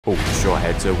Aldershot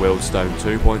head to Wealdstone,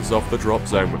 2 points off the drop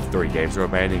zone with 3 games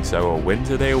remaining, so a win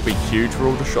today will be huge for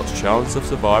Aldershot's chance of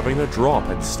surviving the drop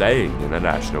and staying in the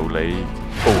National League.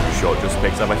 Aldershot just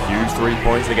picks up a huge 3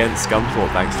 points against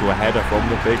Scunthorpe thanks to a header from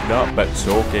the big nut, but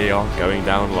Torquay aren't going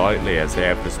down lightly as they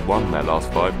have just won their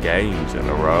last 5 games in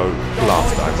a row.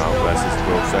 Last time out versus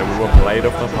Wealdstone we were played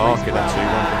off the park in a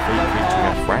 2-1 defeat featuring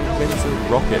a Frank Vincent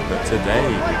rocket, but today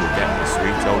we will get the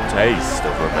sweet old taste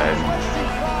of revenge.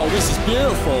 Oh, this is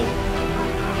beautiful.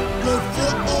 Good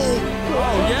football.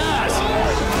 Oh, yes.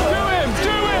 Do him,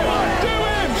 shoot.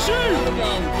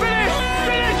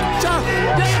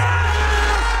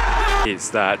 Finish. It's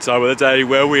that time of the day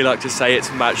where we like to say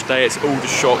it's match day. It's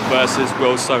Aldershot versus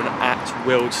Wealdstone at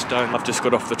Wealdstone. I've just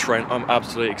got off the train. I'm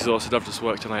absolutely exhausted. I've just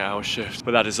worked an 8-hour shift,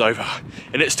 but that is over.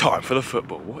 And it's time for the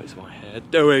football. What is my hair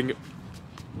doing?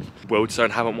 Wealdstone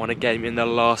haven't won a game in their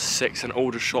last 6, and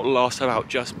Aldershot last time out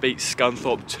just beat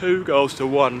Scunthorpe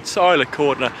 2-1. Tyler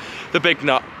Cordner, the big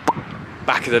nut,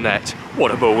 back of the net.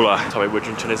 What a baller. Tommy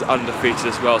Woodrington is undefeated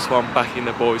as well, so I'm backing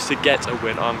the boys to get a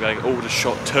win. I'm going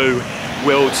Aldershot 2,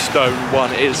 Wealdstone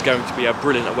 1. It is going to be a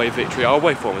brilliant away victory. Our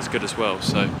away form is good as well,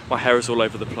 so my hair is all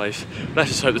over the place.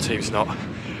 Let's just hope the team's not.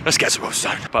 Let's get to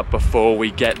Wealdstone. But before we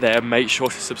get there, make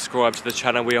sure to subscribe to the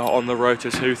channel. We are on the road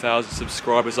to 2,000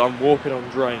 subscribers. I'm walking on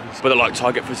drains. But the like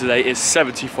target for today is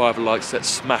 75 likes. Let's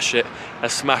smash it.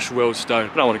 Let's smash Wealdstone.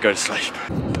 And I want to go to sleep.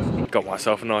 Got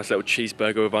myself a nice little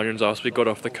cheeseburger with onions after we got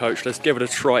off the coach. Let's give it a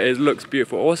try. It looks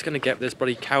beautiful. I was going to get this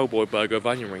bloody cowboy burger with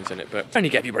onion rings in it, but only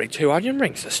get everybody 2 onion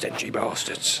rings, the stingy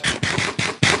bastards.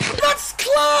 That's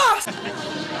class!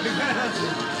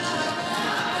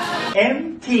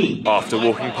 Empty. After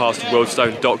walking past the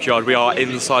Wealdstone dockyard, we are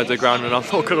inside the ground, and I'm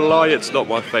not gonna lie, it's not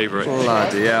my favourite.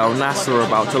 Bloody hell, NASA are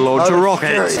about to launch a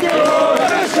rocket.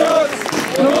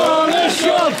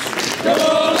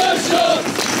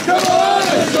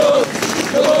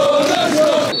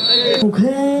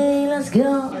 Okay, let's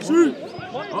go. Shoot.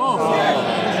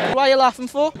 What are you laughing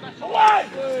for?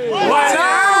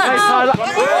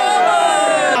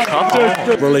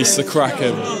 Release the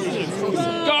Kraken.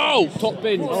 Go! Top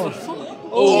bin.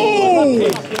 Oh!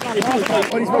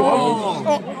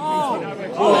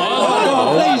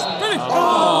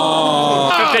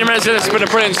 15 minutes in, it's been a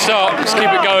brilliant start. Let's keep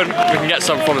it going. We can get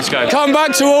something from this game. Come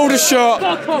back to Aldershot.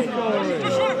 That's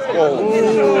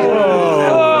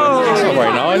not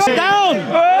very nice. Down!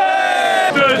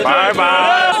 Bye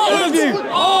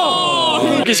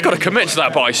bye. He's got to commit to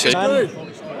that bison. Oh,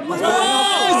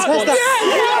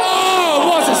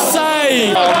 what a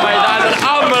save! Oh mate, that's an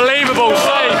unbelievable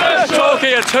save.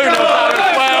 Torquay are 2-0 down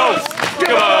at 12.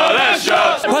 Come on, let's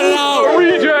shot. Put it out!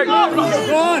 Reject.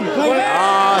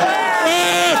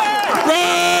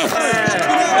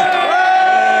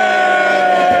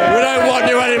 We don't want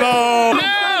you anymore!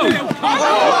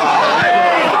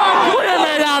 What do you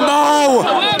mean that ball?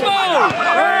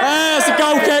 There's the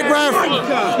goal kick, ref!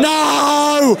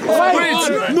 No!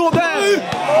 Not there!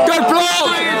 Good block!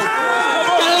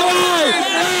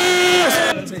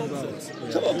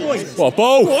 What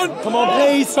ball? Come on,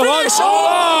 please. Come on.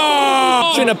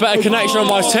 Oh! Seen a better connection on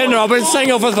my Tinder. I've been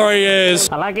single for 3 years.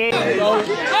 I like it. That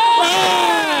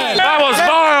was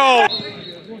vile.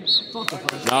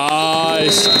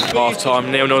 Nice. Half time,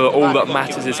 0-0. All that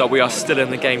matters is that we are still in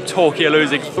the game. Torquay are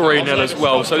losing 3-0 as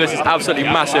well, so this is absolutely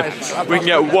massive. We can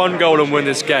get 1 goal and win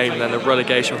this game, then the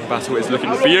relegation battle is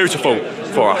looking beautiful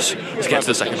for us. Let's get to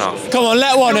the second half. Come on,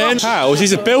 let one in. House,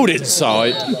 he's a building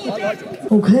site.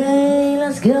 Okay,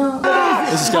 let's go.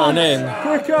 This is going in.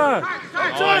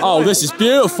 Oh, this is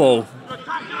beautiful.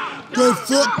 Good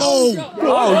football.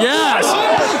 Oh, yes.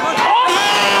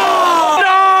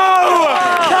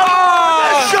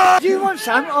 Do you want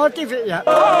some? I'll give it you.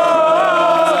 Go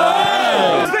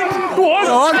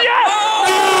on.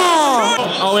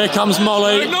 Oh, here comes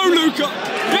Molly. No, Luca.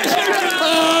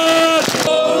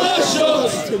 Oh,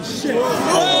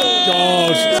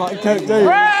 God.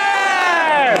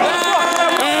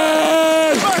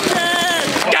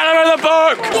 Get him in the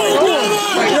book!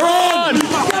 You're on.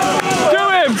 Do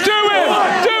him!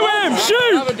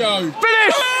 Shoot! Have a go.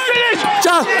 Finish!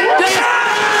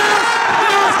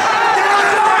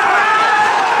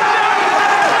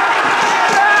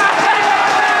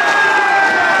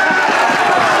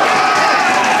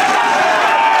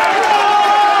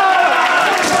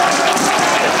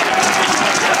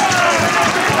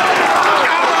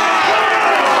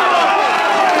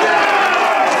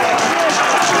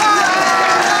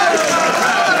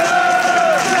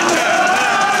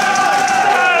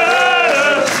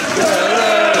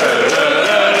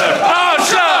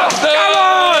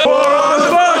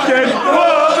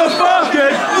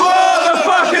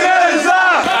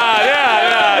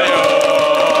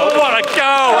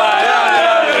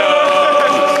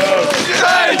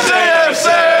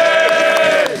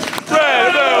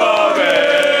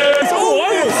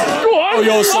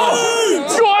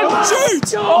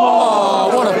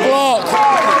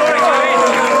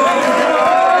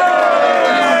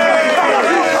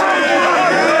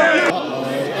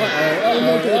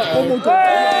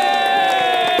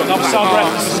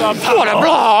 What a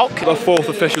block! The fourth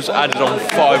official's added on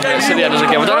 5 minutes at the end of the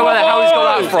game. I don't know where the hell he's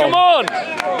got that from. Come on!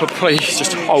 But please,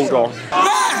 just hold on.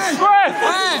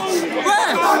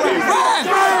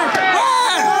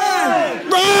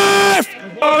 Ref!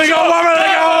 Oh, we got 1 minute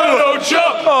to go! No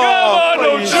chop! Come on,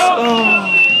 no chop!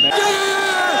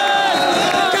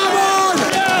 Come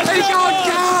on! He can't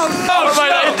come!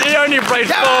 He only played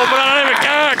 4, but I don't even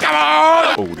care. Come on!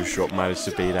 Aldershot managed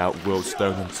to beat out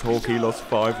Wiltstone, and Torquay lost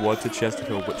 5-1 to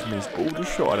Chesterfield, which means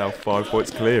Aldershot are now 5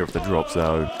 points clear of the drop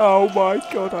zone. Oh my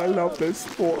god, I love this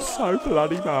sport so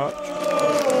bloody much.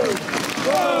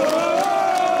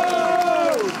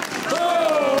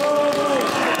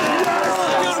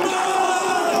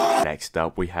 Next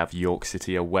up, we have York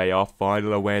City away, our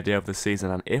final away day of the season,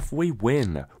 and if we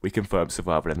win, we confirm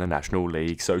survival in the National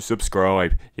League, so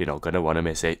subscribe, you're not going to want to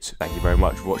miss it. Thank you very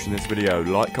much for watching this video,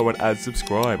 like, comment and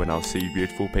subscribe, and I'll see you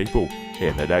beautiful people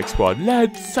in the next one.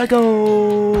 Let's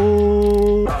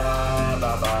go!